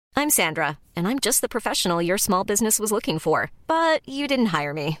I'm Sandra, and I'm just the professional your small business was looking for. But you didn't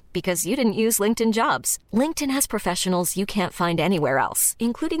hire me because you didn't use LinkedIn Jobs. LinkedIn has professionals you can't find anywhere else,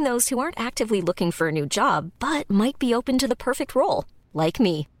 including those who aren't actively looking for a new job, but might be open to the perfect role, like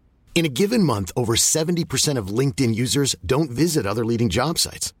me. In a given month, over 70% of LinkedIn users don't visit other leading job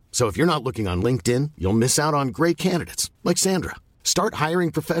sites. So if you're not looking on LinkedIn, you'll miss out on great candidates like Sandra. Start hiring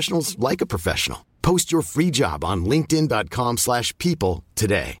professionals like a professional. Post your free job on linkedin.com/people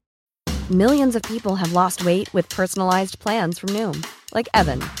today. Millions of people have lost weight with personalized plans from Noom. Like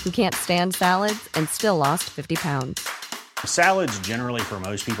Evan, who can't stand salads and still lost 50 pounds. Salads generally for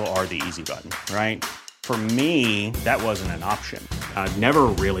most people are the easy button, right? For me, that wasn't an option. I never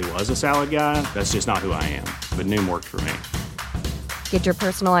really was a salad guy. That's just not who I am. But Noom worked for me. Get your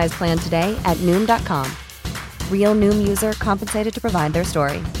personalized plan today at Noom.com. Real Noom user compensated to provide their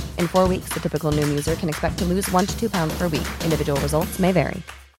story. In 4 weeks, the typical Noom user can expect to lose 1 to 2 pounds per week. Individual results may vary.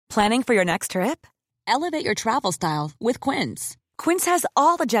 Planning for your next trip? Elevate your travel style with Quince. Quince has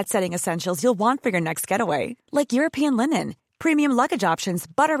all the jet-setting essentials you'll want for your next getaway, like European linen, premium luggage options,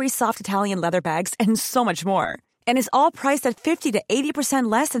 buttery soft Italian leather bags, and so much more. And is all priced at 50 to 80%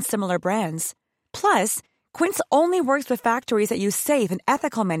 less than similar brands. Plus, Quince only works with factories that use safe and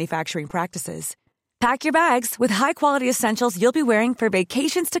ethical manufacturing practices. Pack your bags with high-quality essentials you'll be wearing for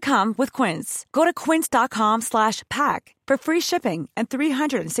vacations to come with Quince. Go to quince.com/pack for free shipping and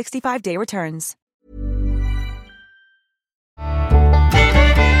 365-day returns.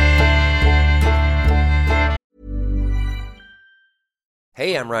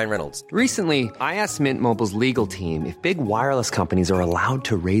 Hey, I'm Ryan Reynolds. Recently, I asked Mint Mobile's legal team if big wireless companies are allowed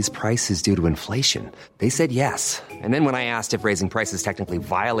to raise prices due to inflation. They said yes. And then when I asked if raising prices technically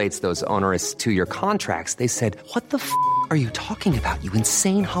violates those onerous 2-year contracts, they said, "What the f*** are you talking about, you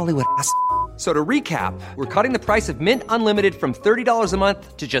insane Hollywood ass?" So to recap, we're cutting the price of Mint Unlimited from $30 a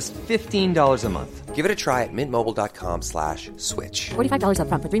month to just $15 a month. Give it a try at mintmobile.com/switch. $45 up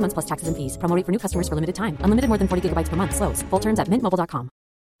front for 3 months plus taxes and fees. Promo rate for new customers for limited time. Unlimited more than 40 gigabytes per month. Slows full terms at mintmobile.com.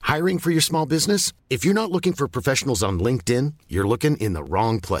 Hiring for your small business? If you're not looking for professionals on LinkedIn, you're looking in the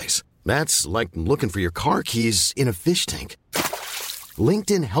wrong place. That's like looking for your car keys in a fish tank.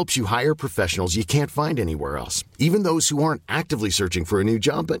 LinkedIn helps you hire professionals you can't find anywhere else, even those who aren't actively searching for a new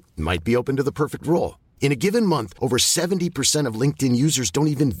job but might be open to the perfect role. In a given month, over 70% of LinkedIn users don't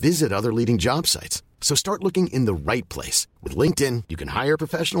even visit other leading job sites. So start looking in the right place. With LinkedIn, you can hire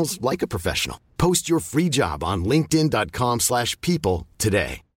professionals like a professional. Post your free job on linkedin.com/people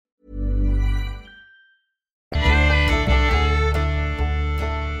today.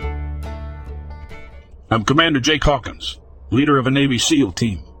 I'm Commander Jake Hawkins, leader of a Navy SEAL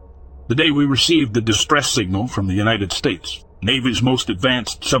team. The day we received the distress signal from the United States, Navy's most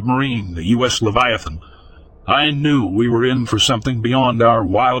advanced submarine, the U.S. Leviathan, I knew we were in for something beyond our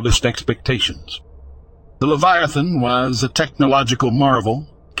wildest expectations. The Leviathan was a technological marvel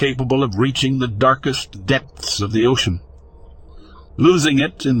capable of reaching the darkest depths of the ocean. Losing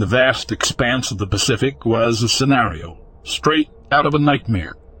it in the vast expanse of the Pacific was a scenario straight out of a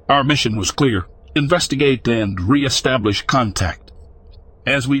nightmare. Our mission was clear: investigate and re-establish contact.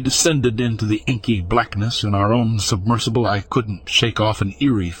 As we descended into the inky blackness in our own submersible, I couldn't shake off an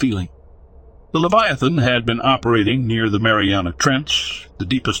eerie feeling. The Leviathan had been operating near the Mariana Trench, the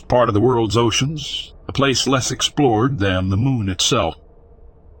deepest part of the world's oceans, a place less explored than the moon itself.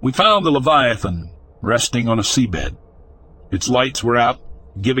 We found the Leviathan resting on a seabed. Its lights were out,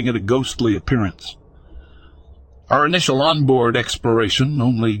 giving it a ghostly appearance. Our initial onboard exploration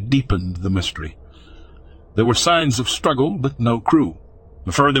only deepened the mystery. There were signs of struggle, but no crew.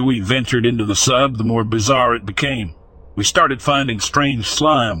 The further we ventured into the sub, the more bizarre it became. We started finding strange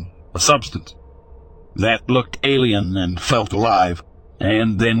slime, a substance that looked alien and felt alive,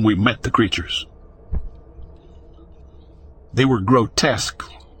 and then we met the creatures. They were grotesque,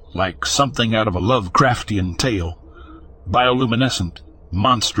 like something out of a Lovecraftian tale. Bioluminescent,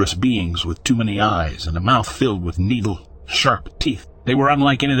 monstrous beings with too many eyes and a mouth filled with needle-sharp teeth. They were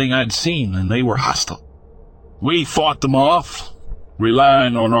unlike anything I'd seen, and they were hostile. We fought them off,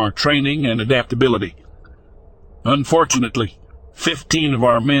 relying on our training and adaptability. Unfortunately, 15 of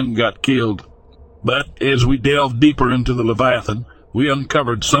our men got killed. But as we delved deeper into the Leviathan, we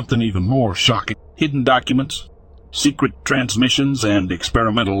uncovered something even more shocking. Hidden documents, secret transmissions, and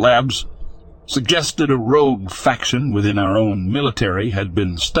experimental labs suggested a rogue faction within our own military had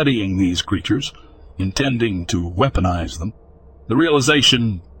been studying these creatures, intending to weaponize them. The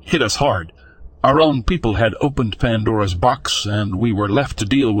realization hit us hard. Our own people had opened Pandora's box, and we were left to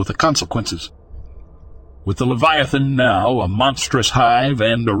deal with the consequences. With the Leviathan now a monstrous hive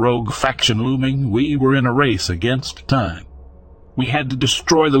and a rogue faction looming, we were in a race against time. We had to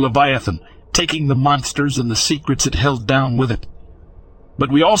destroy the Leviathan, taking the monsters and the secrets it held down with it.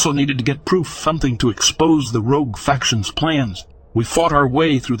 But we also needed to get proof, something to expose the rogue faction's plans. We fought our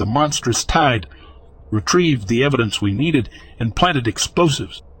way through the monstrous tide, retrieved the evidence we needed, and planted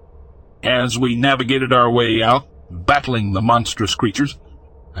explosives. As we navigated our way out, battling the monstrous creatures,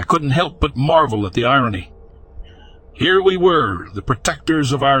 I couldn't help but marvel at the irony. Here we were, the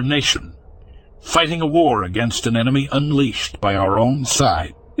protectors of our nation, fighting a war against an enemy unleashed by our own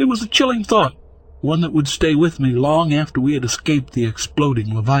side. It was a chilling thought, one that would stay with me long after we had escaped the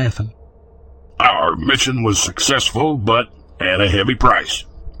exploding Leviathan. Our mission was successful, but at a heavy price.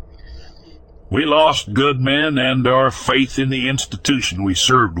 We lost good men, and our faith in the institution we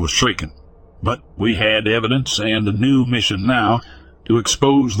served was shaken. But we had evidence and a new mission now to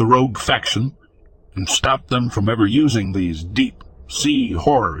expose the rogue faction and stop them from ever using these deep-sea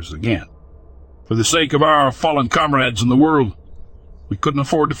horrors again. For the sake of our fallen comrades in the world, we couldn't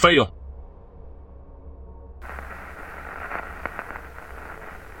afford to fail.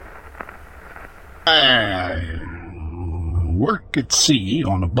 I work at sea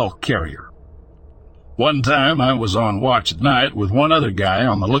on a bulk carrier. One time I was on watch at night with one other guy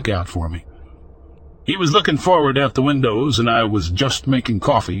on the lookout for me. He was looking forward out the windows, and I was just making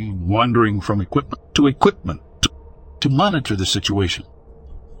coffee, wandering from equipment to monitor the situation.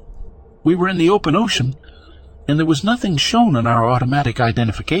 We were in the open ocean, and there was nothing shown on our automatic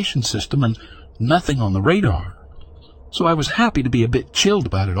identification system and nothing on the radar. So I was happy to be a bit chilled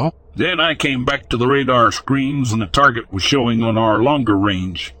about it all. Then I came back to the radar screens, and the target was showing on our longer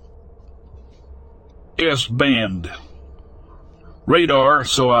range. S-band radar,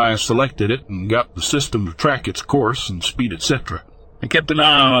 so I selected it and got the system to track its course and speed, etc. I kept an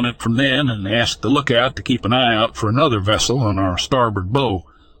eye on it from then and asked the lookout to keep an eye out for another vessel on our starboard bow,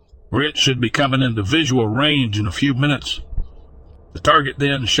 where it should be coming into visual range in a few minutes. The target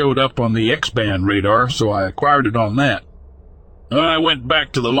then showed up on the X-band radar, so I acquired it on that. I went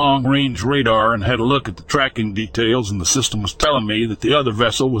back to the long-range radar and had a look at the tracking details, and the system was telling me that the other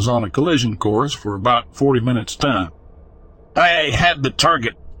vessel was on a collision course for about 40 minutes' time. I had the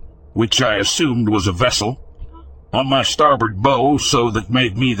target, which I assumed was a vessel, on my starboard bow, so that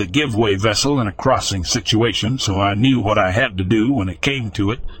made me the giveaway vessel in a crossing situation, so I knew what I had to do when it came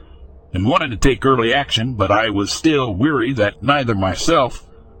to it, and wanted to take early action, but I was still weary that neither myself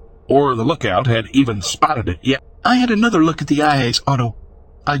or the lookout had even spotted it yet. I had another look at the IA's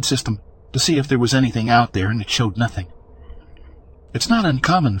auto-guide system to see if there was anything out there, and it showed nothing. It's not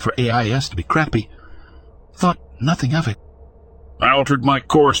uncommon for AIS to be crappy. Thought nothing of it. I altered my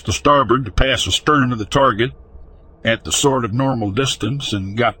course to starboard to pass astern of the target at the sort of normal distance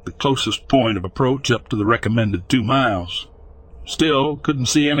and got the closest point of approach up to the recommended 2 miles. Still couldn't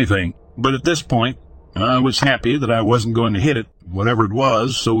see anything, but at this point I was happy that I wasn't going to hit it, whatever it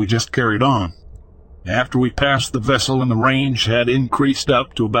was, so we just carried on. After we passed the vessel and the range had increased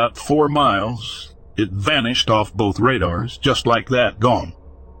up to about 4 miles, it vanished off both radars, just like that, gone.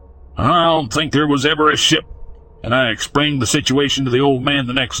 I don't think there was ever a ship, and I explained the situation to the old man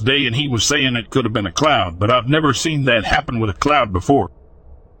the next day, and he was saying it could have been a cloud, but I've never seen that happen with a cloud before,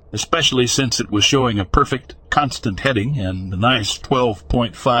 especially since it was showing a perfect, constant heading and a nice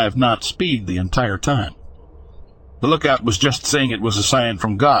 12.5 knot speed the entire time. The lookout was just saying it was a sign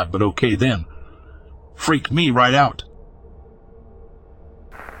from God, but okay then. Freaked me right out.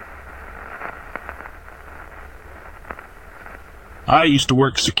 I used to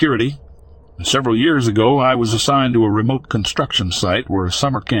work security. Several years ago, I was assigned to a remote construction site where a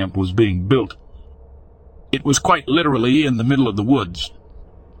summer camp was being built. It was quite literally in the middle of the woods,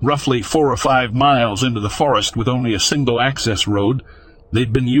 roughly 4 or 5 miles into the forest with only a single access road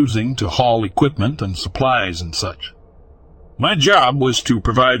they'd been using to haul equipment and supplies and such. My job was to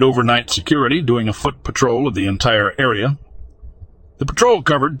provide overnight security, doing a foot patrol of the entire area. The patrol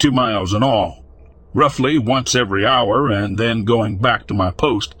covered 2 miles in all, roughly once every hour, and then going back to my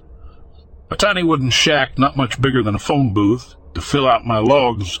post. A tiny wooden shack not much bigger than a phone booth to fill out my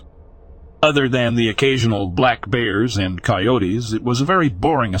logs. Other than the occasional black bears and coyotes, it was a very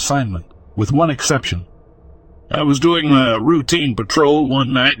boring assignment, with one exception. I was doing a routine patrol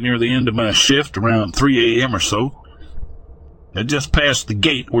one night near the end of my shift around 3 a.m. or so. I just passed the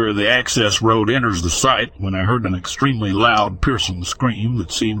gate where the access road enters the site when I heard an extremely loud, piercing scream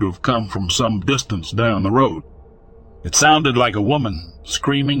that seemed to have come from some distance down the road. It sounded like a woman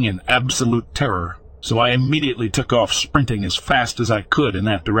screaming in absolute terror, so I immediately took off sprinting as fast as I could in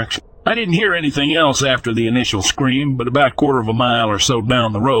that direction. I didn't hear anything else after the initial scream, but about 1/4 mile or so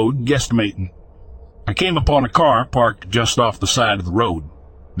down the road, guesstimating, I came upon a car parked just off the side of the road.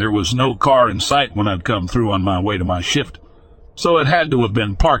 There was no car in sight when I'd come through on my way to my shift, so it had to have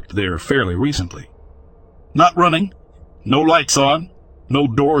been parked there fairly recently. Not running, no lights on, no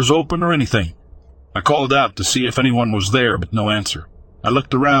doors open or anything. I called out to see if anyone was there, but no answer. I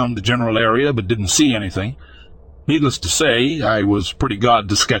looked around the general area, but didn't see anything. Needless to say, I was pretty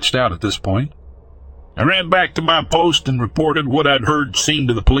sketched out at this point. I ran back to my post and reported what I'd heard seen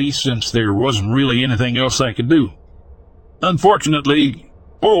to the police, since there wasn't really anything else I could do. Unfortunately,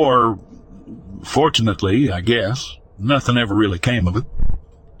 or fortunately, I guess, nothing ever really came of it.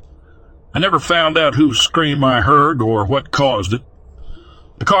 I never found out whose scream I heard or what caused it.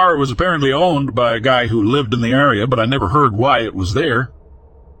 The car was apparently owned by a guy who lived in the area, but I never heard why it was there.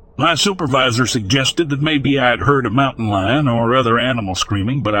 My supervisor suggested that maybe I'd heard a mountain lion or other animal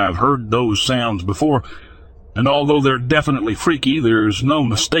screaming, but I've heard those sounds before, and although they're definitely freaky, there's no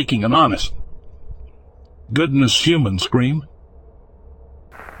mistaking an honest. Goodness, human scream.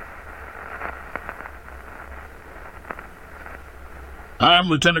 I'm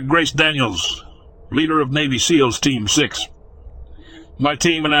Lieutenant Grace Daniels, leader of Navy SEALs Team 6. My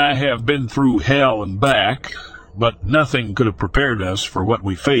team and I have been through hell and back, but nothing could have prepared us for what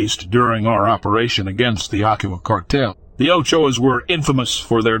we faced during our operation against the Ottawa cartel. The Ochoas were infamous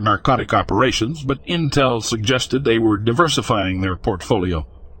for their narcotic operations, but intel suggested they were diversifying their portfolio.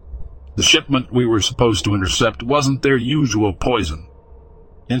 The shipment we were supposed to intercept wasn't their usual poison.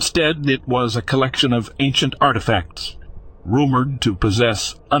 Instead, it was a collection of ancient artifacts, rumored to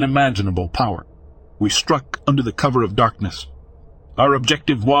possess unimaginable power. We struck under the cover of darkness. Our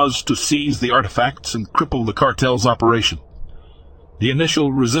objective was to seize the artifacts and cripple the cartel's operation. The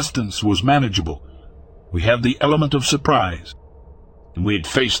initial resistance was manageable. We had the element of surprise, and we had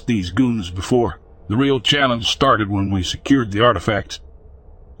faced these goons before. The real challenge started when we secured the artifacts.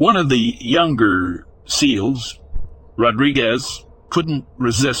 One of the younger SEALs, Rodriguez, couldn't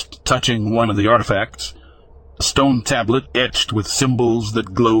resist touching one of the artifacts, a stone tablet etched with symbols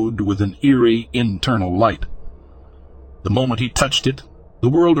that glowed with an eerie internal light. The moment he touched it, the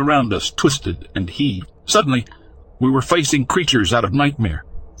world around us twisted and heaved. Suddenly, we were facing creatures out of nightmare.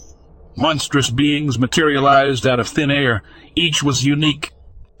 Monstrous beings materialized out of thin air. Each was unique,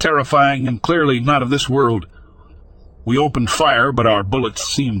 terrifying, and clearly not of this world. We opened fire, but our bullets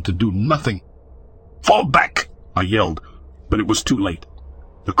seemed to do nothing. "Fall back!" I yelled, but it was too late.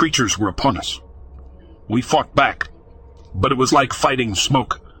 The creatures were upon us. We fought back, but it was like fighting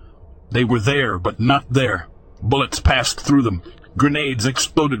smoke. They were there, but not there. Bullets passed through them. Grenades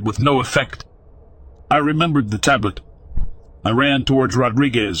exploded with no effect. I remembered the tablet. I ran towards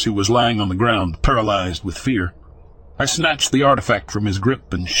Rodriguez, who was lying on the ground, paralyzed with fear. I snatched the artifact from his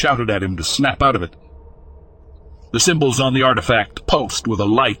grip and shouted at him to snap out of it. The symbols on the artifact pulsed with a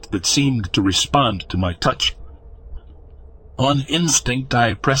light that seemed to respond to my touch. On instinct,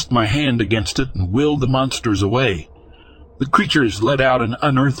 I pressed my hand against it and willed the monsters away. The creatures let out an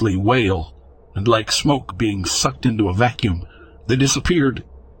unearthly wail, and like smoke being sucked into a vacuum, they disappeared.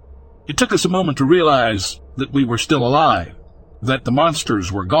 It took us a moment to realize that we were still alive, that the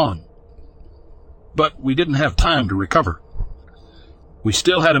monsters were gone. But we didn't have time to recover. We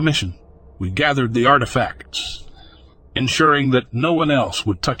still had a mission. We gathered the artifacts, ensuring that no one else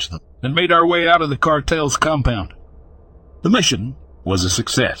would touch them, and made our way out of the cartel's compound. The mission was a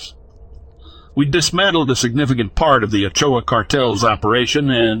success. We dismantled a significant part of the Ochoa cartel's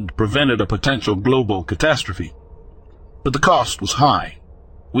operation and prevented a potential global catastrophe. But the cost was high.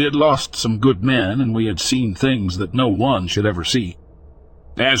 We had lost some good men, and we had seen things that no one should ever see.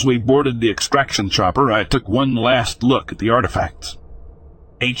 As we boarded the extraction chopper, I took one last look at the artifacts.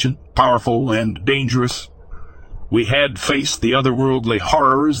 Ancient, powerful, and dangerous, we had faced the otherworldly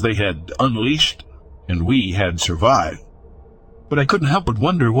horrors they had unleashed, and we had survived. But I couldn't help but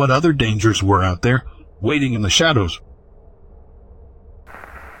wonder what other dangers were out there, waiting in the shadows.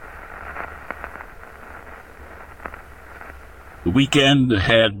 The weekend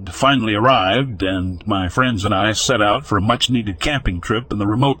had finally arrived, and my friends and I set out for a much-needed camping trip in the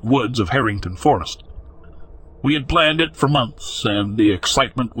remote woods of Harrington Forest. We had planned it for months, and the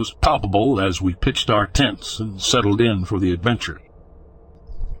excitement was palpable as we pitched our tents and settled in for the adventure.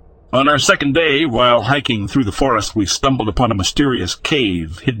 On our second day, while hiking through the forest, we stumbled upon a mysterious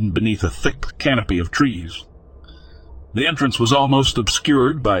cave hidden beneath a thick canopy of trees. The entrance was almost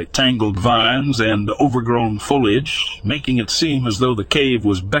obscured by tangled vines and overgrown foliage, making it seem as though the cave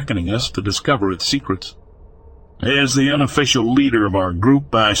was beckoning us to discover its secrets. As the unofficial leader of our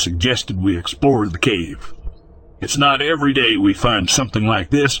group, I suggested we explore the cave. "It's not every day we find something like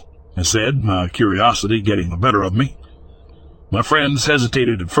this," I said, my curiosity getting the better of me. My friends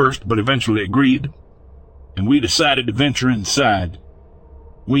hesitated at first, but eventually agreed, and we decided to venture inside.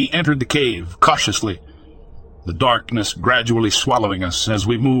 We entered the cave cautiously. the darkness gradually swallowing us as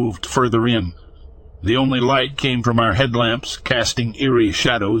we moved further in. The only light came from our headlamps, casting eerie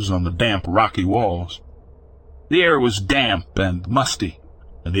shadows on the damp, rocky walls. The air was damp and musty,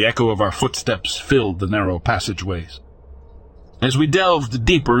 and the echo of our footsteps filled the narrow passageways. As we delved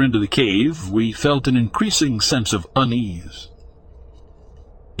deeper into the cave, we felt an increasing sense of unease.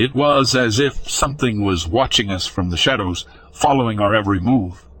 It was as if something was watching us from the shadows, following our every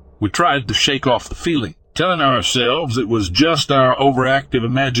move. We tried to shake off the feeling, telling ourselves it was just our overactive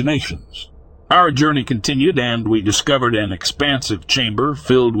imaginations. Our journey continued, and we discovered an expansive chamber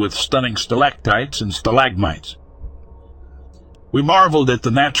filled with stunning stalactites and stalagmites. We marveled at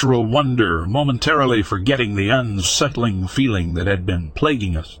the natural wonder, momentarily forgetting the unsettling feeling that had been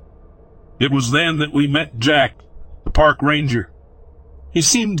plaguing us. It was then that we met Jack, the park ranger. He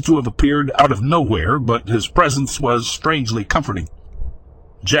seemed to have appeared out of nowhere, but his presence was strangely comforting.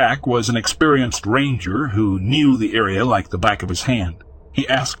 Jack was an experienced ranger who knew the area like the back of his hand. He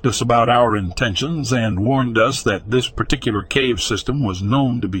asked us about our intentions and warned us that this particular cave system was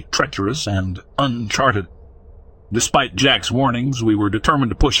known to be treacherous and uncharted. Despite Jack's warnings, we were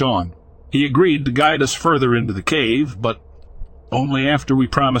determined to push on. He agreed to guide us further into the cave, but only after we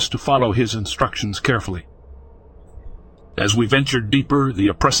promised to follow his instructions carefully. As we ventured deeper, the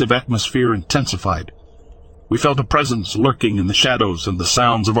oppressive atmosphere intensified. We felt a presence lurking in the shadows, and the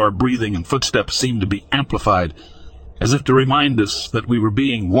sounds of our breathing and footsteps seemed to be amplified, as if to remind us that we were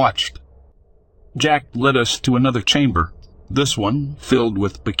being watched. Jack led us to another chamber, this one filled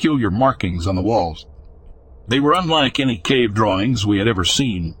with peculiar markings on the walls. They were unlike any cave drawings we had ever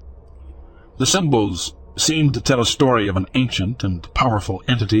seen. The symbols seemed to tell a story of an ancient and powerful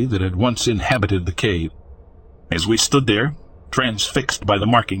entity that had once inhabited the cave. As we stood there, transfixed by the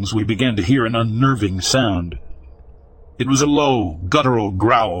markings, we began to hear an unnerving sound. It was a low, guttural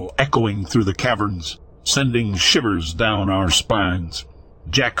growl echoing through the caverns, sending shivers down our spines.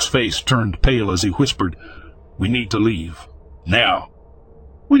 Jack's face turned pale as he whispered, "We need to leave. Now."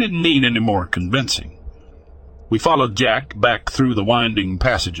 We didn't need any more convincing. We followed Jack back through the winding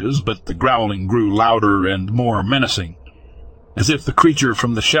passages, but the growling grew louder and more menacing, as if the creature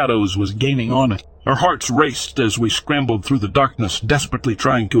from the shadows was gaining on it. Our hearts raced as we scrambled through the darkness, desperately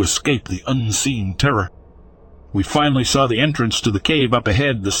trying to escape the unseen terror. We finally saw the entrance to the cave up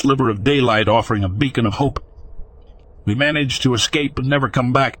ahead, the sliver of daylight offering a beacon of hope. We managed to escape and never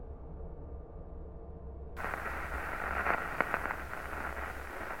come back.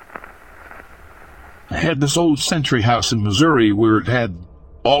 I had this old century house in Missouri where it had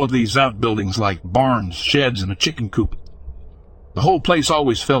all of these outbuildings like barns, sheds, and a chicken coop. The whole place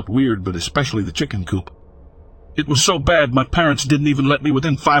always felt weird, but especially the chicken coop. It was so bad my parents didn't even let me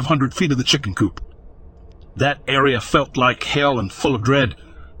within 500 feet of the chicken coop. That area felt like hell and full of dread.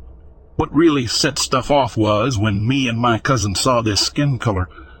 What really set stuff off was when me and my cousin saw this skin color,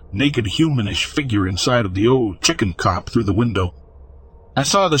 naked humanish figure inside of the old chicken coop through the window. I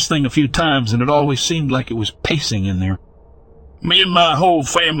saw this thing a few times, and it always seemed like it was pacing in there. Me and my whole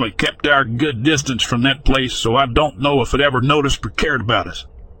family kept our good distance from that place, so I don't know if it ever noticed or cared about us.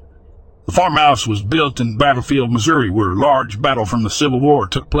 The farmhouse was built in Battlefield, Missouri, where a large battle from the Civil War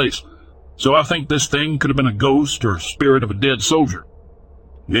took place, so I think this thing could have been a ghost or spirit of a dead soldier.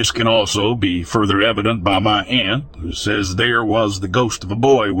 This can also be further evident by my aunt, who says there was the ghost of a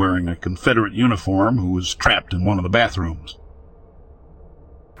boy wearing a Confederate uniform who was trapped in one of the bathrooms.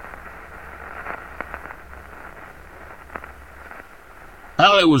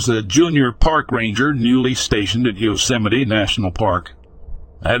 I was a junior park ranger newly stationed at Yosemite National Park.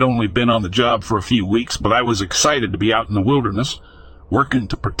 I had only been on the job for a few weeks, but I was excited to be out in the wilderness, working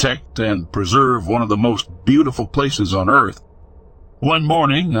to protect and preserve one of the most beautiful places on Earth. One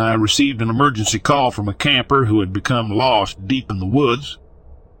morning, I received an emergency call from a camper who had become lost deep in the woods.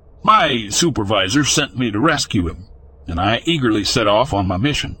 My supervisor sent me to rescue him, and I eagerly set off on my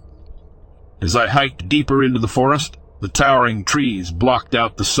mission. As I hiked deeper into the forest, the towering trees blocked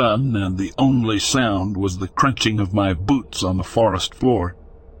out the sun, and the only sound was the crunching of my boots on the forest floor.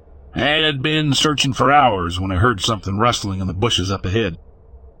 I had been searching for hours when I heard something rustling in the bushes up ahead.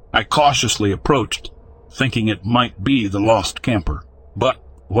 I cautiously approached, thinking it might be the lost camper, but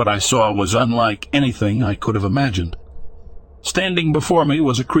what I saw was unlike anything I could have imagined. Standing before me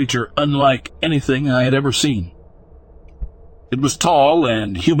was a creature unlike anything I had ever seen. It was tall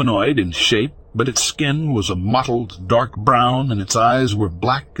and humanoid in shape, but its skin was a mottled dark brown, and its eyes were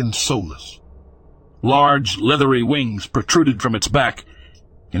black and soulless. Large, leathery wings protruded from its back,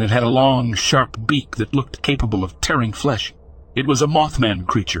 and it had a long, sharp beak that looked capable of tearing flesh. It was a Mothman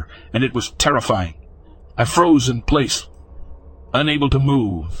creature, and it was terrifying. I froze in place, unable to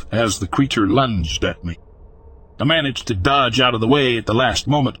move as the creature lunged at me. I managed to dodge out of the way at the last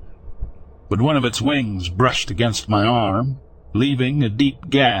moment, but one of its wings brushed against my arm, leaving a deep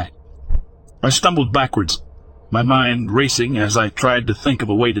gag. I stumbled backwards, my mind racing as I tried to think of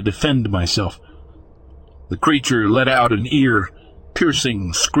a way to defend myself. The creature let out an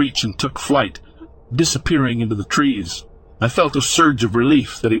ear-piercing screech and took flight, disappearing into the trees. I felt a surge of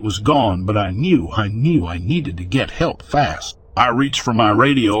relief that it was gone, but I knew I needed to get help fast. I reached for my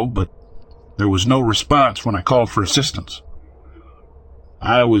radio, but there was no response when I called for assistance.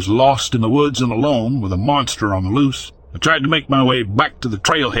 I was lost in the woods and alone with a monster on the loose. I tried to make my way back to the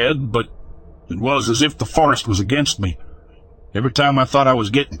trailhead, but it was as if the forest was against me. Every time I thought I was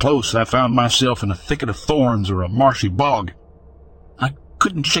getting close, I found myself in a thicket of thorns or a marshy bog. I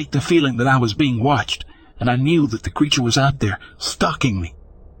couldn't shake the feeling that I was being watched, and I knew that the creature was out there, stalking me.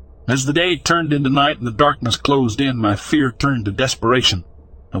 As the day turned into night and the darkness closed in, my fear turned to desperation.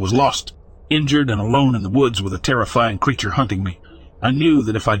 I was lost, injured and alone in the woods with a terrifying creature hunting me. I knew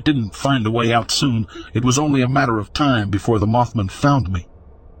that if I didn't find a way out soon, it was only a matter of time before the Mothman found me.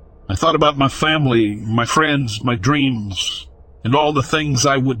 I thought about my family, my friends, my dreams, and all the things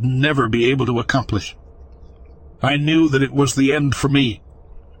I would never be able to accomplish. I knew that it was the end for me.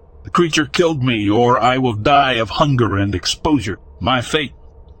 The creature killed me, or I will die of hunger and exposure. My fate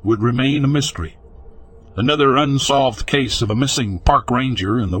would remain a mystery. Another unsolved case of a missing park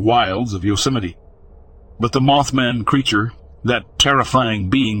ranger in the wilds of Yosemite. But the Mothman creature, that terrifying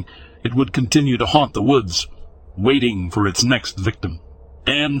being, it would continue to haunt the woods, waiting for its next victim.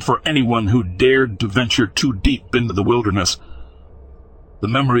 And for anyone who dared to venture too deep into the wilderness. The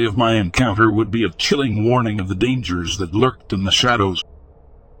memory of my encounter would be a chilling warning of the dangers that lurked in the shadows.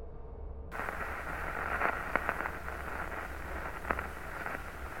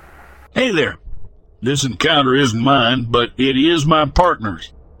 Hey there. This encounter isn't mine, but it is my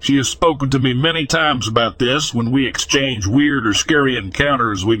partner's. She has spoken to me many times about this when we exchange weird or scary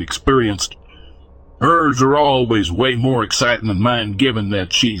encounters we've experienced. Hers are always way more exciting than mine, given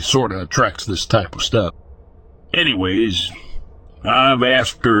that she sort of attracts this type of stuff. Anyways, I've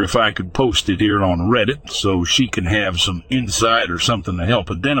asked her if I could post it here on Reddit so she can have some insight or something to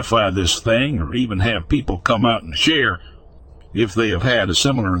help identify this thing, or even have people come out and share if they have had a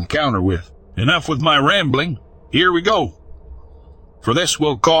similar encounter with. Enough with my rambling. Here we go. For this,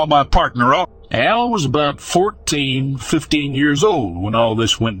 we'll call my partner up. Al was about 15 years old when all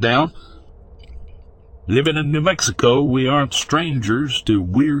this went down. Living in New Mexico, we aren't strangers to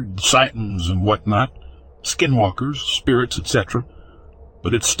weird sightings and whatnot, skinwalkers, spirits, etc.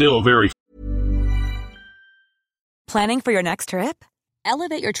 But it's still very... Planning for your next trip?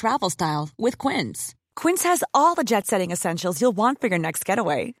 Elevate your travel style with Quince. Quince has all the jet-setting essentials you'll want for your next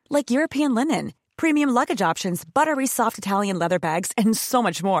getaway, like European linen, premium luggage options, buttery soft Italian leather bags, and so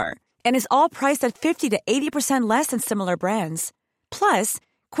much more. And is all priced at 50 to 80% less than similar brands. Plus,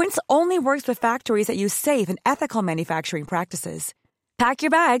 Quince only works with factories that use safe and ethical manufacturing practices. Pack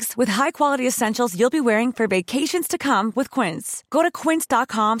your bags with high-quality essentials you'll be wearing for vacations to come with Quince. Go to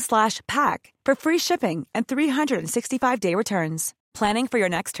quince.com/pack for free shipping and 365-day returns. Planning for your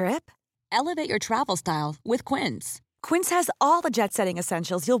next trip? Elevate your travel style with Quince. Quince has all the jet-setting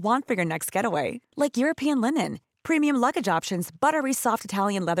essentials you'll want for your next getaway, like European linen, premium luggage options, buttery soft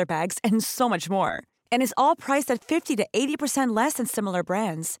Italian leather bags, and so much more. And is all priced at 50 to 80% less than similar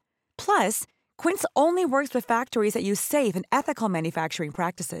brands. Plus, Quince only works with factories that use safe and ethical manufacturing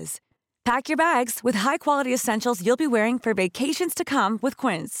practices. Pack your bags with high-quality essentials you'll be wearing for vacations to come with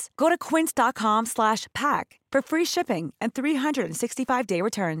Quince. Go to quince.com/pack for free shipping and 365-day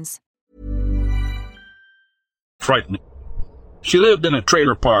returns. Frightening. She lived in a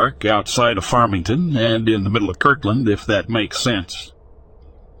trailer park outside of Farmington and in the middle of Kirkland, if that makes sense.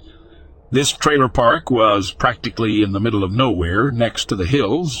 This trailer park was practically in the middle of nowhere, next to the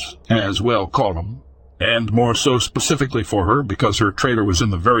hills, as we'll call them, and more so specifically for her because her trailer was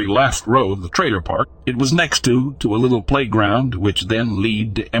in the very last row of the trailer park. It was next to a little playground, which then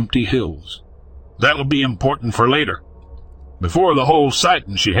lead to empty hills. That'll be important for later. Before the whole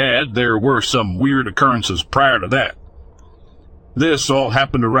sighting she had, there were some weird occurrences prior to that. This all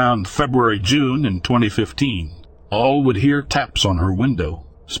happened around February-June in 2015. All would hear taps on her window.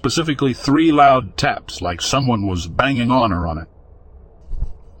 Specifically 3 loud taps, like someone was banging on her on it.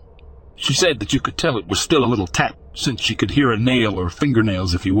 She said that you could tell it was still a little tap, since she could hear a nail or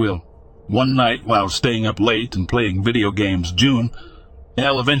fingernails, if you will. One night, while staying up late and playing video games, June,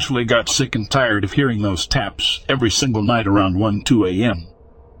 Elle eventually got sick and tired of hearing those taps every single night around 1-2 a.m.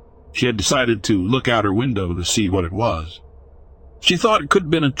 She had decided to look out her window to see what it was. She thought it could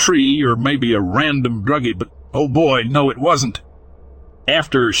have been a tree or maybe a random druggie, but oh boy, no it wasn't.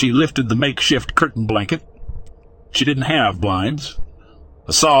 After she lifted the makeshift curtain blanket, She didn't have blinds.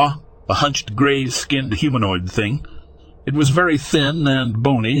 I saw a hunched gray-skinned humanoid thing. It was very thin and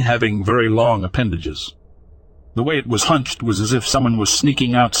bony, having very long appendages. The way it was hunched was as if someone was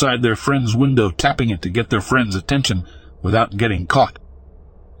sneaking outside their friend's window, tapping it to get their friend's attention without getting caught.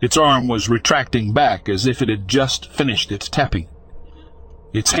 Its arm was retracting back as if it had just finished its tapping.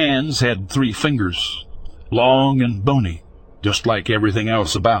 Its hands had 3 fingers, long and bony, just like everything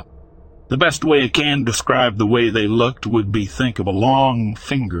else about. The best way I can describe the way they looked would be think of a long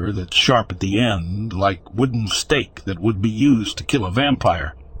finger that's sharp at the end, like wooden stake that would be used to kill a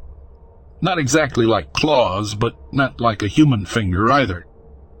vampire. Not exactly like claws, but not like a human finger either.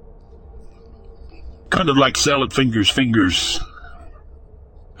 Kind of like Salad Finger's fingers.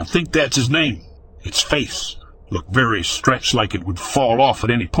 I think that's his name. Its face looked very stretched, like it would fall off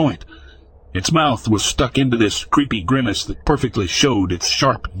at any point. Its mouth was stuck into this creepy grimace that perfectly showed its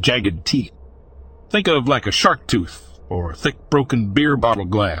sharp, jagged teeth. Think of like a shark tooth or a thick, broken beer bottle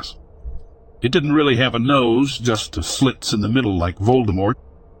glass. It didn't really have a nose, just slits in the middle like Voldemort.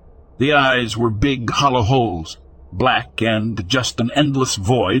 The eyes were big, hollow holes, black and just an endless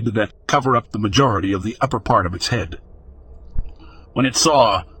void that cover up the majority of the upper part of its head. When it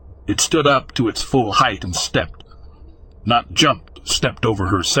saw, it stood up to its full height and stepped. Not jumped, stepped over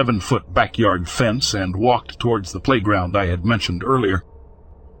her 7-foot backyard fence and walked towards the playground I had mentioned earlier.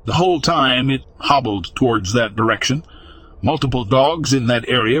 The whole time it hobbled towards that direction. Multiple dogs in that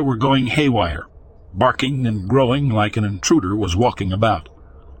area were going haywire, barking and growling like an intruder was walking about.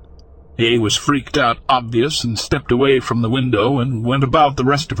 A was freaked out obvious and stepped away from the window and went about the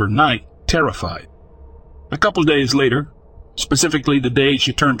rest of her night terrified. A couple days later, specifically the day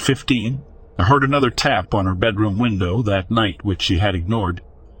she turned 15, I heard another tap on her bedroom window that night, which she had ignored.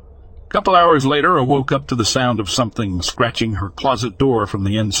 A couple hours later, I woke up to the sound of something scratching her closet door from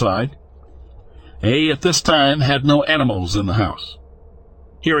the inside. A, at this time, had no animals in the house.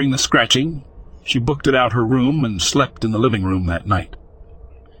 Hearing the scratching, she booked it out her room and slept in the living room that night.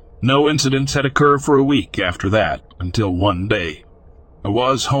 No incidents had occurred for a week after that, until one day. I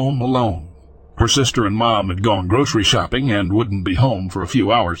was home alone. Her sister and Mom had gone grocery shopping and wouldn't be home for a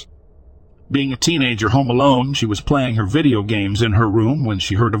few hours. Being a teenager home alone, she was playing her video games in her room when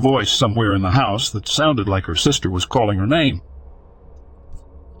she heard a voice somewhere in the house that sounded like her sister was calling her name.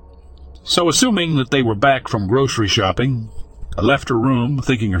 So assuming that they were back from grocery shopping, I left her room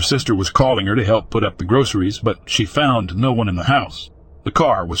thinking her sister was calling her to help put up the groceries, but she found no one in the house. The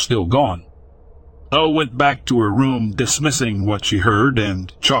car was still gone. I went back to her room, dismissing what she heard,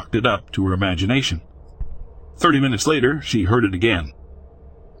 and chalked it up to her imagination. 30 minutes later, she heard it again.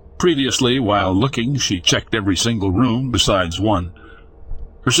 Previously, while looking, she checked every single room besides one.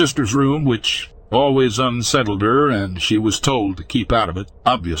 Her sister's room, which always unsettled her, and she was told to keep out of it,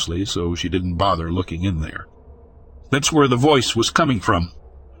 obviously, so she didn't bother looking in there. That's where the voice was coming from.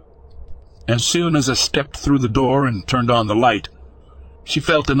 As soon as I stepped through the door and turned on the light, she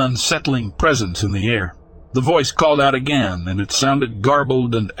felt an unsettling presence in the air. The voice called out again, and it sounded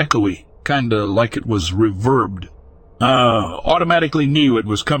garbled and echoey, kinda like it was reverbed. Automatically knew it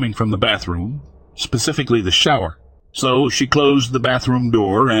was coming from the bathroom, specifically the shower. So she closed the bathroom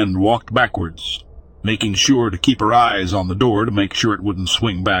door and walked backwards, making sure to keep her eyes on the door to make sure it wouldn't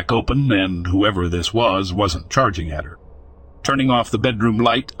swing back open and whoever this was wasn't charging at her. Turning off the bedroom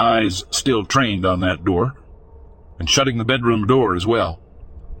light, eyes still trained on that door, and shutting the bedroom door as well.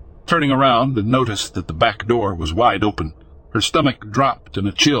 Turning around and noticed that the back door was wide open. Her stomach dropped and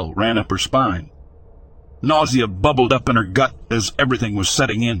a chill ran up her spine. Nausea bubbled up in her gut as everything was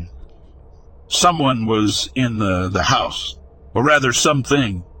setting in. Someone was in the house, or rather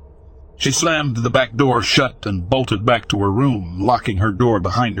something. She slammed the back door shut and bolted back to her room, locking her door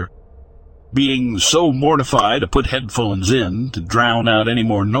behind her. Being so mortified, I put headphones in to drown out any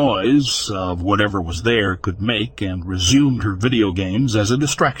more noise of whatever was there could make and resumed her video games as a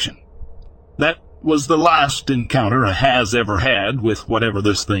distraction. That was the last encounter I has ever had with whatever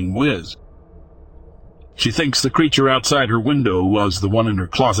this thing was. She thinks the creature outside her window was the one in her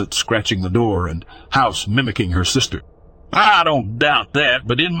closet scratching the door and house mimicking her sister. I don't doubt that,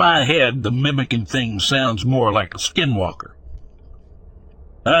 but in my head the mimicking thing sounds more like a skinwalker.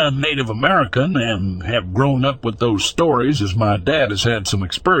 I'm Native American and have grown up with those stories as my dad has had some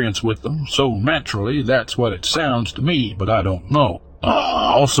experience with them, so naturally that's what it sounds to me, but I don't know.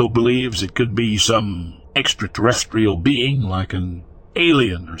 Also believes it could be some extraterrestrial being like an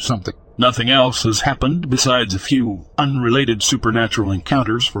alien or something. Nothing else has happened besides a few unrelated supernatural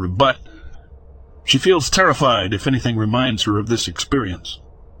encounters for a butt. She feels terrified if anything reminds her of this experience.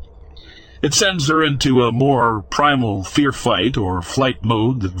 It sends her into a more primal fear fight or flight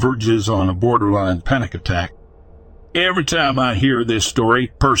mode that verges on a borderline panic attack. Every time I hear this story,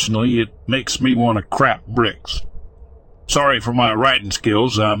 personally, it makes me want to crap bricks. Sorry for my writing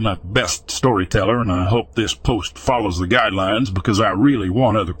skills, I'm not the best storyteller, and I hope this post follows the guidelines because I really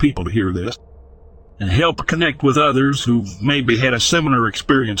want other people to hear this and help connect with others who maybe had a similar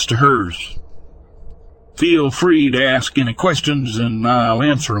experience to hers. Feel free to ask any questions and I'll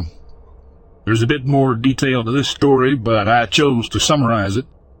answer them. There's a bit more detail to this story, but I chose to summarize it.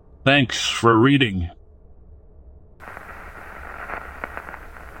 Thanks for reading.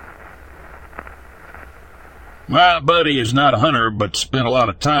 My buddy is not a hunter, but spent a lot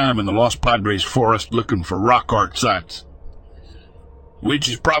of time in the Los Padres forest looking for rock art sites, which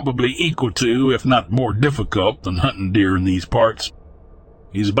is probably equal to, if not more difficult, than hunting deer in these parts.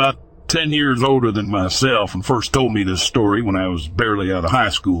 He's about 10 years older than myself and first told me this story when I was barely out of high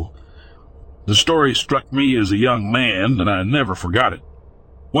school. The story struck me as a young man, and I never forgot it.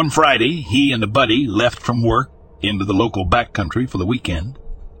 One Friday, he and a buddy left from work into the local backcountry for the weekend.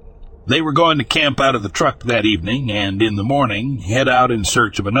 They were going to camp out of the truck that evening, and in the morning head out in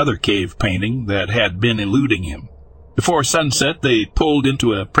search of another cave painting that had been eluding him. Before sunset, they pulled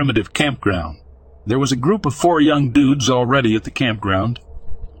into a primitive campground. There was a group of 4 young dudes already at the campground,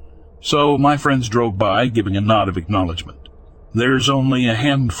 so my friends drove by, giving a nod of acknowledgement. There's only a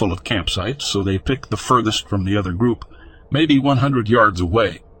handful of campsites, so they picked the furthest from the other group, maybe 100 yards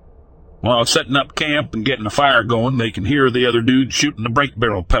away. While setting up camp and getting a fire going, they can hear the other dude shooting a break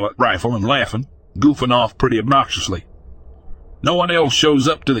barrel pellet rifle and laughing, goofing off pretty obnoxiously. No one else shows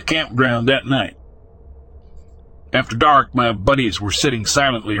up to the campground that night. After dark, my buddies were sitting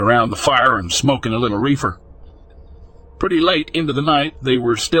silently around the fire and smoking a little reefer. Pretty late into the night, they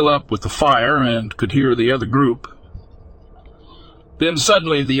were still up with the fire and could hear the other group. Then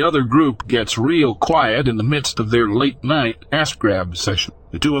suddenly the other group gets real quiet in the midst of their late-night ass-grab session.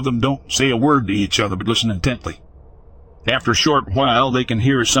 The 2 of them don't say a word to each other but listen intently. After a short while, they can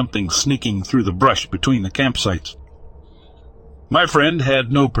hear something sneaking through the brush between the campsites. My friend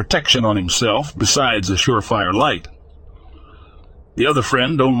had no protection on himself besides a surefire light. The other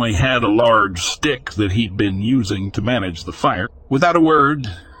friend only had a large stick that he'd been using to manage the fire. Without a word,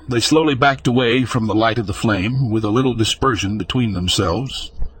 they slowly backed away from the light of the flame with a little dispersion between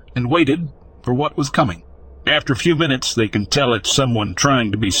themselves and waited for what was coming. After a few minutes, they can tell it's someone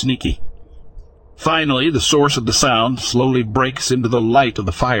trying to be sneaky. Finally, the source of the sound slowly breaks into the light of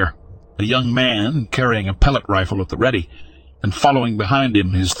the fire. A young man carrying a pellet rifle at the ready, and following behind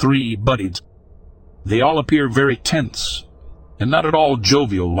him his 3 buddies. They all appear very tense, and not at all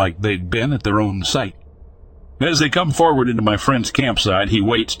jovial like they'd been at their own site. As they come forward into my friend's campsite, he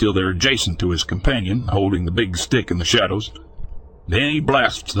waits till they're adjacent to his companion, holding the big stick in the shadows. Then he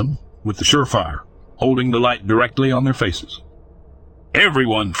blasts them with the surefire, holding the light directly on their faces.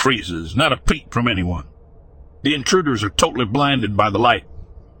 Everyone freezes, not a peep from anyone. The intruders are totally blinded by the light,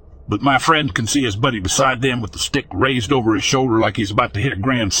 but my friend can see his buddy beside them with the stick raised over his shoulder like he's about to hit a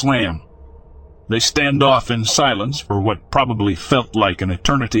grand slam. They stand off in silence for what probably felt like an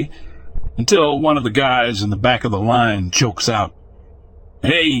eternity, until one of the guys in the back of the line chokes out,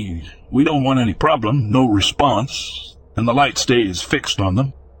 "Hey, we don't want any problem," no response, and the light stays fixed on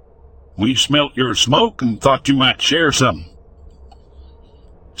them. "We smelt your smoke and thought you might share some."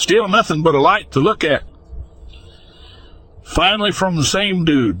 "Still nothing but a light to look at." Finally from the same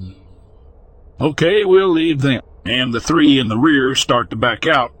dude, "Okay, we'll leave them." And the 3 in the rear start to back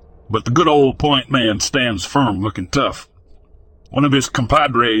out, but the good old point man stands firm, looking tough. One of his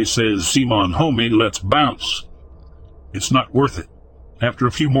compadres says, "Simon, homie, let's bounce." It's not worth it. After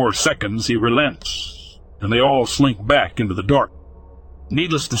a few more seconds, he relents, and they all slink back into the dark.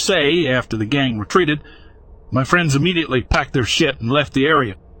 Needless to say, after the gang retreated, my friends immediately packed their shit and left the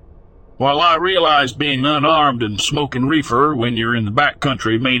area. While I realized being unarmed and smoking reefer when you're in the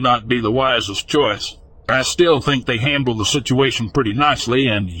backcountry may not be the wisest choice, I still think they handled the situation pretty nicely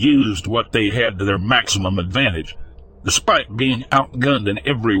and used what they had to their maximum advantage. Despite being outgunned in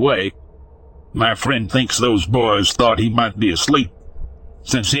every way, my friend thinks those boys thought he might be asleep,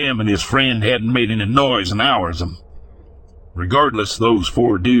 since him and his friend hadn't made any noise in hours. Regardless, those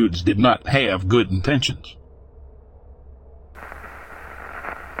 4 dudes did not have good intentions.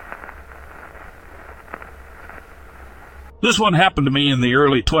 This one happened to me in the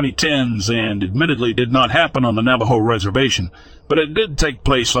early 2010s and admittedly did not happen on the Navajo reservation, but it did take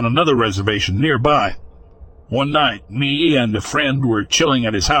place on another reservation nearby. One night, me and a friend were chilling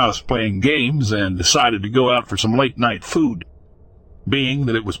at his house playing games and decided to go out for some late-night food. Being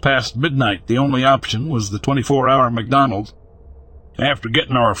that it was past midnight, the only option was the 24-hour McDonald's. After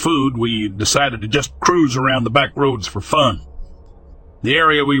getting our food, we decided to just cruise around the back roads for fun. The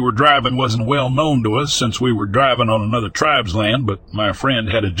area we were driving wasn't well known to us since we were driving on another tribe's land, but my friend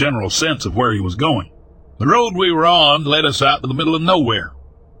had a general sense of where he was going. The road we were on led us out to the middle of nowhere.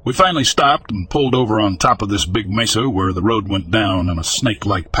 We finally stopped and pulled over on top of this big mesa where the road went down in a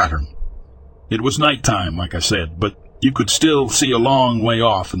snake-like pattern. It was nighttime, like I said, but you could still see a long way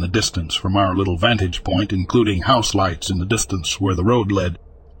off in the distance from our little vantage point, including house lights in the distance where the road led.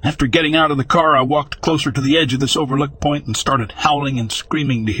 After getting out of the car, I walked closer to the edge of this overlook point and started howling and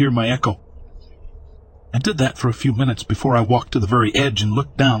screaming to hear my echo. I did that for a few minutes before I walked to the very edge and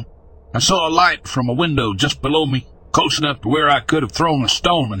looked down. I saw a light from a window just below me, close enough to where I could have thrown a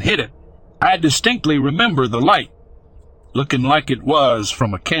stone and hit it. I distinctly remember the light, looking like it was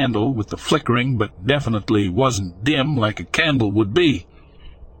from a candle with the flickering, but definitely wasn't dim like a candle would be.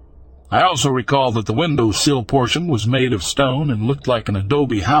 I also recall that the window sill portion was made of stone and looked like an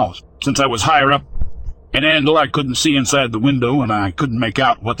adobe house. Since I was higher up an angle, I couldn't see inside the window, and I couldn't make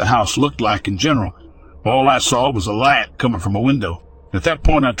out what the house looked like in general. All I saw was a light coming from a window. At that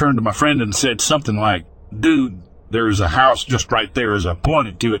point, I turned to my friend and said something like, "Dude, there's a house just right there," as I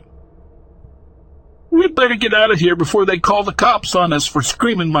pointed to it. "We'd better get out of here before they call the cops on us for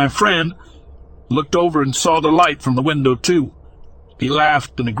screaming," my friend looked over and saw the light from the window, too. He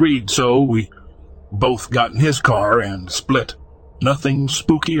laughed and agreed, so we both got in his car and split. Nothing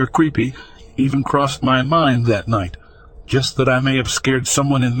spooky or creepy even crossed my mind that night, just that I may have scared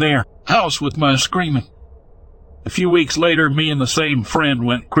someone in their house with my screaming. A few weeks later, me and the same friend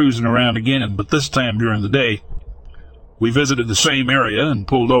went cruising around again, but this time during the day. We visited the same area and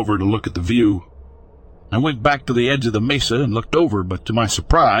pulled over to look at the view. I went back to the edge of the mesa and looked over, but to my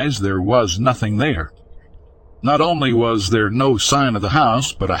surprise, there was nothing there. Not only was there no sign of the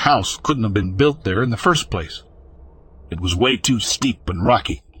house, but a house couldn't have been built there in the first place. It was way too steep and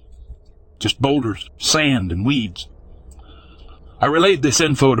rocky. Just boulders, sand, and weeds. I relayed this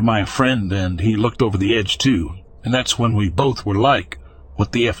info to my friend, and he looked over the edge too, and that's when we both were like,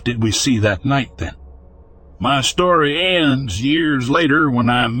 what the F did we see that night then? My story ends years later when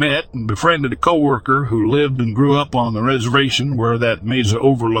I met and befriended a coworker who lived and grew up on the reservation where that mesa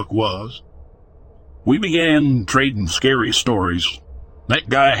overlook was. We began trading scary stories. That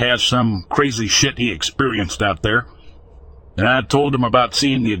guy has some crazy shit he experienced out there, and I told him about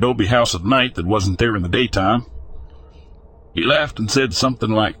seeing the adobe house at night that wasn't there in the daytime. He laughed and said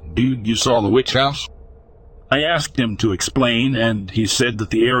something like, "Dude, you saw the witch house?" I asked him to explain, and he said that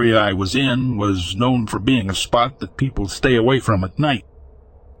the area I was in was known for being a spot that people stay away from at night.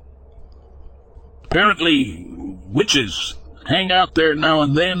 Apparently, witches hang out there now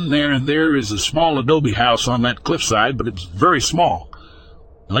and then. There is a small adobe house on that cliffside, but it's very small,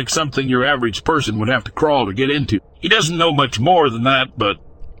 like something your average person would have to crawl to get into. He doesn't know much more than that, but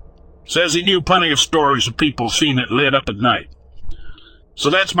says he knew plenty of stories of people seeing it lit up at night. So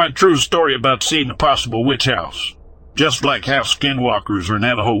that's my true story about seeing a possible witch house. Just like half skinwalkers or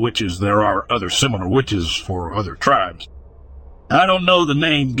Navajo witches, there are other similar witches for other tribes. I don't know the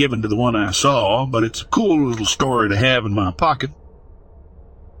name given to the one I saw, but it's a cool little story to have in my pocket.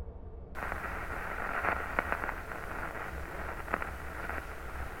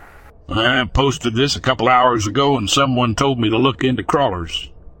 I posted this a couple hours ago, and someone told me to look into crawlers.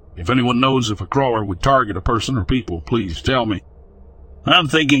 If anyone knows if a crawler would target a person or people, please tell me. I'm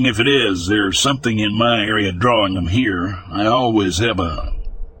thinking if it is, there's something in my area drawing them here. I always have a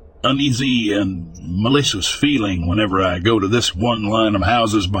uneasy and malicious feeling whenever I go to this one line of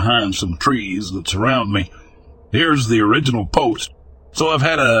houses behind some trees that surround me. Here's the original post. So I've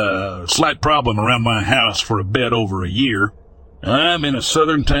had a slight problem around my house for a bit over a year. I'm in a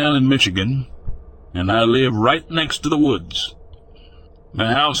southern town in Michigan, and I live right next to the woods.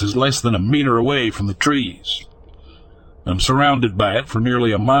 My house is less than a meter away from the trees. I'm surrounded by it for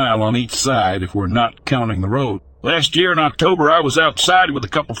nearly a mile on each side if we're not counting the road. Last year in October, I was outside with a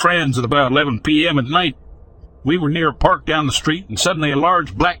couple friends at about 11 p.m. at night. We were near a park down the street, and suddenly a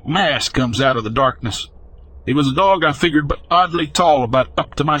large black mass comes out of the darkness. It was a dog, I figured, but oddly tall, about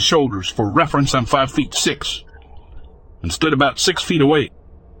up to my shoulders. For reference, I'm 5'6", and stood about 6 feet away.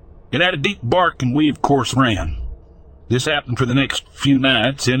 It had a deep bark, and we, of course, ran. This happened for the next few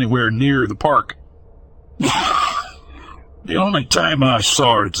nights anywhere near the park. The only time I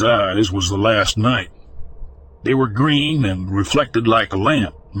saw its eyes was the last night. They were green and reflected like a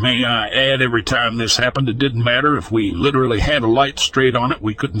lamp. May I add, every time this happened, it didn't matter if we literally had a light straight on it.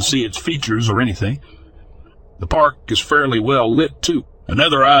 We couldn't see its features or anything. The park is fairly well lit, too.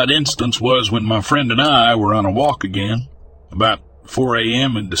 Another odd instance was when my friend and I were on a walk again, about 4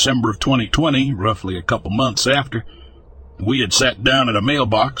 a.m. in December of 2020, roughly a couple months after. We had sat down at a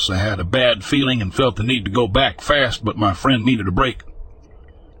mailbox. I had a bad feeling and felt the need to go back fast, but my friend needed a break.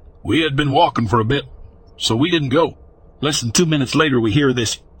 We had been walking for a bit, so we didn't go. Less than 2 minutes later, we hear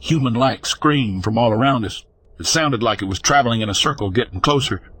this human-like scream from all around us. It sounded like it was traveling in a circle, getting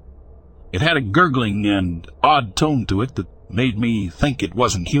closer. It had a gurgling and odd tone to it that made me think it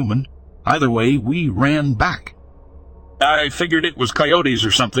wasn't human. Either way, we ran back. I figured it was coyotes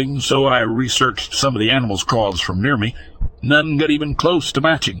or something, so I researched some of the animals' calls from near me. None got even close to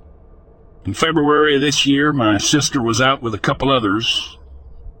matching. In February of this year, my sister was out with a couple others.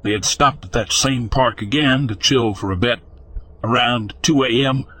 They had stopped at that same park again to chill for a bit around 2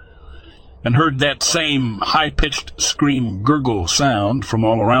 a.m. and heard that same high-pitched scream gurgle sound from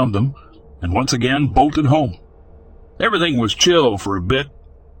all around them, and once again bolted home. Everything was chill for a bit,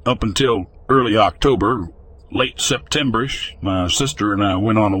 up until early October. Late September-ish, my sister and I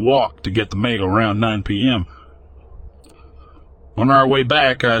went on a walk to get the mail around 9 p.m. On our way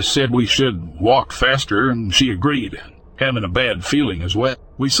back, I said we should walk faster, and she agreed, having a bad feeling as well.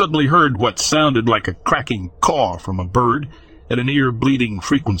 We suddenly heard what sounded like a cracking caw from a bird at an ear-bleeding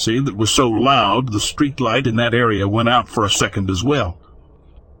frequency that was so loud the street light in that area went out for a second as well.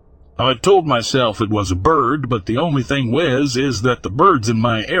 I had told myself it was a bird, but the only thing is that the birds in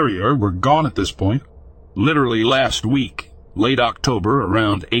my area were gone at this point. Literally last week, late October,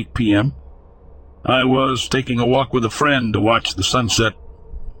 around 8 p.m., I was taking a walk with a friend to watch the sunset.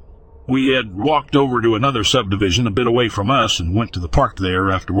 We had walked over to another subdivision a bit away from us and went to the park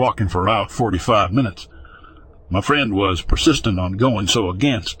there after walking for about 45 minutes. My friend was persistent on going, so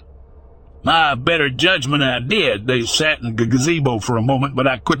against my better judgment I did. They sat in the gazebo for a moment, but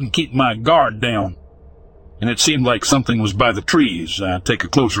I couldn't keep my guard down, and it seemed like something was by the trees. I take a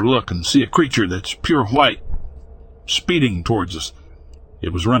closer look and see a creature that's pure white, speeding towards us.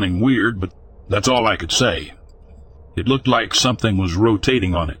 It was running weird, but that's all I could say. It looked like something was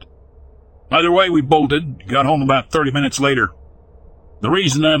rotating on it. Either way, we bolted, got home about 30 minutes later. The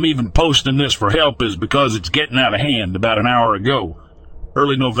reason I'm even posting this for help is because it's getting out of hand about an hour ago.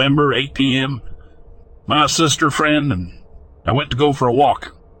 Early November, 8 p.m., my sister friend and I went to go for a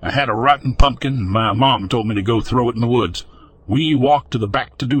walk. I had a rotten pumpkin, and my mom told me to go throw it in the woods. We walked to the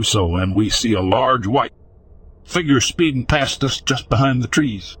back to do so, and we see a large white figure speeding past us just behind the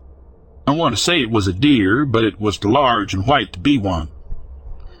trees. I want to say it was a deer, but it was too large and white to be one.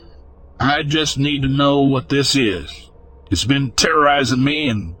 I just need to know what this is. It's been terrorizing me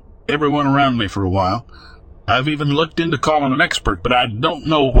and everyone around me for a while. I've even looked into calling an expert, but I don't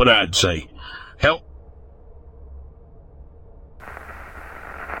know what I'd say. Help.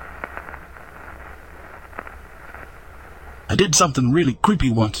 I did something really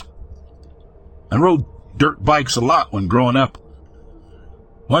creepy once. I rode dirt bikes a lot when growing up.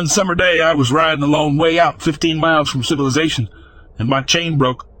 One summer day, I was riding along way out 15 miles from civilization, and my chain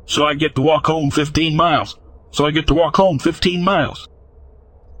broke, so I get to walk home 15 miles.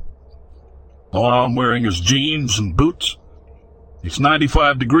 All I'm wearing is jeans and boots. It's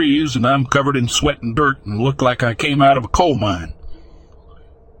 95 degrees, and I'm covered in sweat and dirt and look like I came out of a coal mine.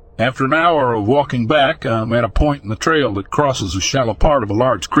 After an hour of walking back, I'm at a point in the trail that crosses a shallow part of a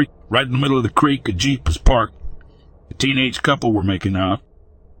large creek. Right in the middle of the creek, a Jeep is parked. A teenage couple were making out.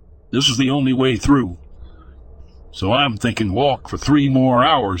 This is the only way through. So I'm thinking walk for 3 more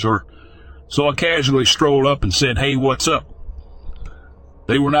hours, so I casually strolled up and said, "Hey, what's up?"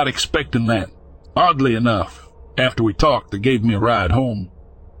 They were not expecting that. Oddly enough, after we talked, they gave me a ride home.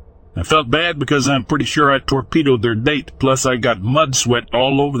 I felt bad because I'm pretty sure I torpedoed their date, plus I got mud sweat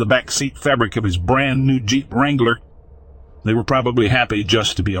all over the back seat fabric of his brand new Jeep Wrangler. They were probably happy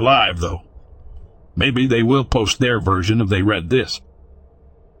just to be alive, though. Maybe they will post their version if they read this.